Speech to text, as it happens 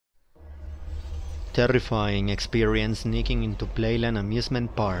Terrifying experience sneaking into Playland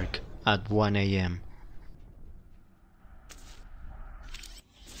Amusement Park at 1 a.m.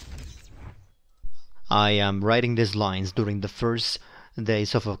 I am writing these lines during the first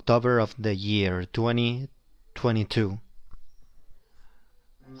days of October of the year 2022.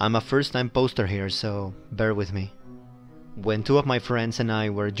 I'm a first-time poster here, so bear with me. When two of my friends and I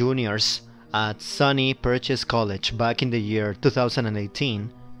were juniors at Sunny Purchase College back in the year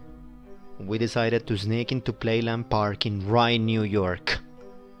 2018, we decided to sneak into Playland Park in Rye, New York.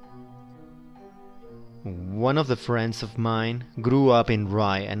 One of the friends of mine grew up in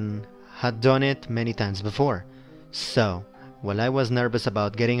Rye and had done it many times before. So, while I was nervous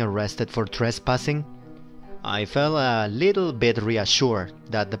about getting arrested for trespassing, I felt a little bit reassured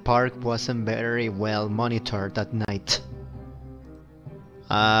that the park wasn't very well monitored at night.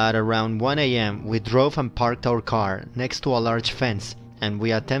 At around 1 a.m. we drove and parked our car next to a large fence, and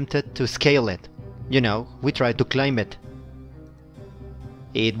we attempted to scale it. You know, we tried to climb it.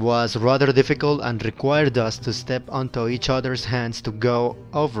 It was rather difficult and required us to step onto each other's hands to go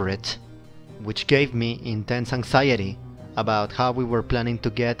over it, which gave me intense anxiety about how we were planning to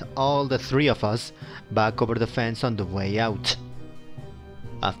get all the three of us back over the fence on the way out.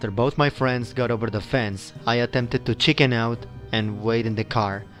 After both my friends got over the fence, I attempted to chicken out and wait in the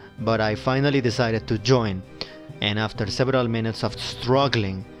car, but I finally decided to join, and after several minutes of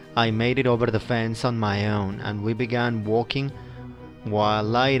struggling, I made it over the fence on my own, and we began walking while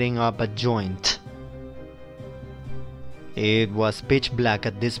lighting up a joint. It was pitch black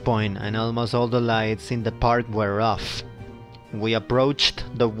at this point, and almost all the lights in the park were off. We approached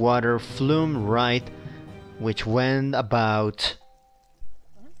the water flume right, which went about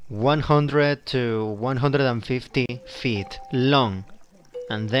 100 to 150 feet long,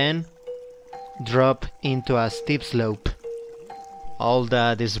 and then drop into a steep slope. All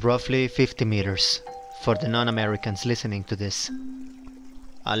that is roughly 50 meters for the non-Americans listening to this.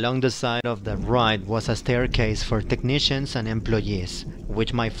 Along the side of the ride was a staircase for technicians and employees,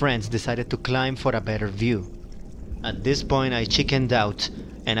 which my friends decided to climb for a better view. At this point I chickened out,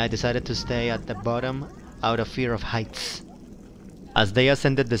 and I decided to stay at the bottom out of fear of heights. As they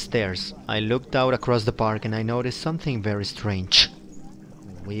ascended the stairs, I looked out across the park and I noticed something very strange.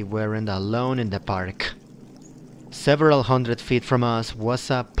 We weren't alone in the park. Several hundred feet from us was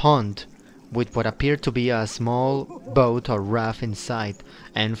a pond with what appeared to be a small boat or raft inside,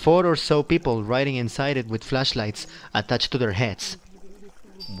 and 4 or so people riding inside it with flashlights attached to their heads.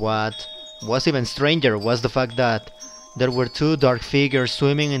 What was even stranger was the fact that there were 2 dark figures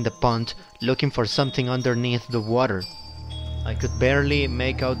swimming in the pond looking for something underneath the water. I could barely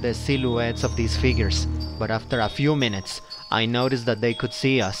make out the silhouettes of these figures, but after a few minutes I noticed that they could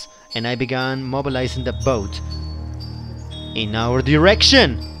see us, and I began mobilizing the boat in our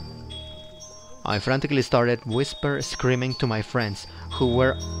direction. I frantically started screaming to my friends, who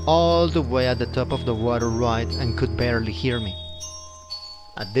were all the way at the top of the water ride and could barely hear me.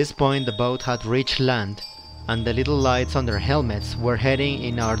 At this point the boat had reached land, and the little lights on their helmets were heading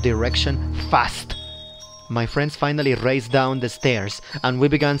in our direction fast. My friends finally raced down the stairs, and we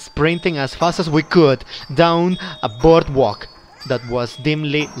began sprinting as fast as we could down a boardwalk that was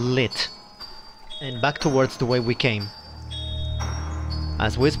dimly lit, and back towards the way we came.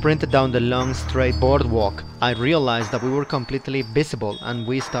 As we sprinted down the long straight boardwalk, I realized that we were completely visible, and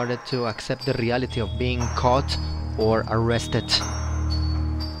we started to accept the reality of being caught or arrested.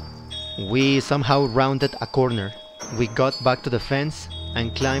 We somehow rounded a corner. We got back to the fence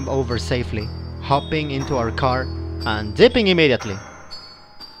and climbed over safely, hopping into our car and dipping immediately.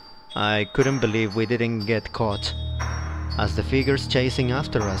 I couldn't believe we didn't get caught, as the figures chasing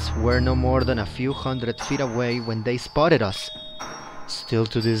after us were no more than a few hundred feet away when they spotted us. Still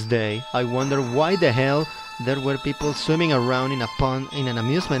to this day, I wonder why the hell there were people swimming around in a pond in an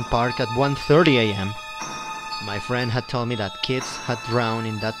amusement park at 1:30 a.m. My friend had told me that kids had drowned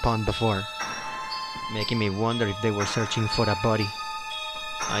in that pond before, making me wonder if they were searching for a body.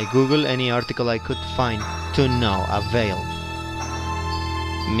 I googled any article I could find, to no avail.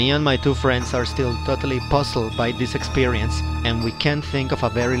 Me and my 2 friends are still totally puzzled by this experience, and we can't think of a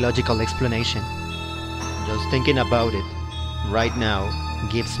very logical explanation. Just thinking about it right now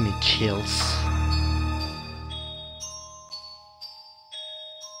gives me chills.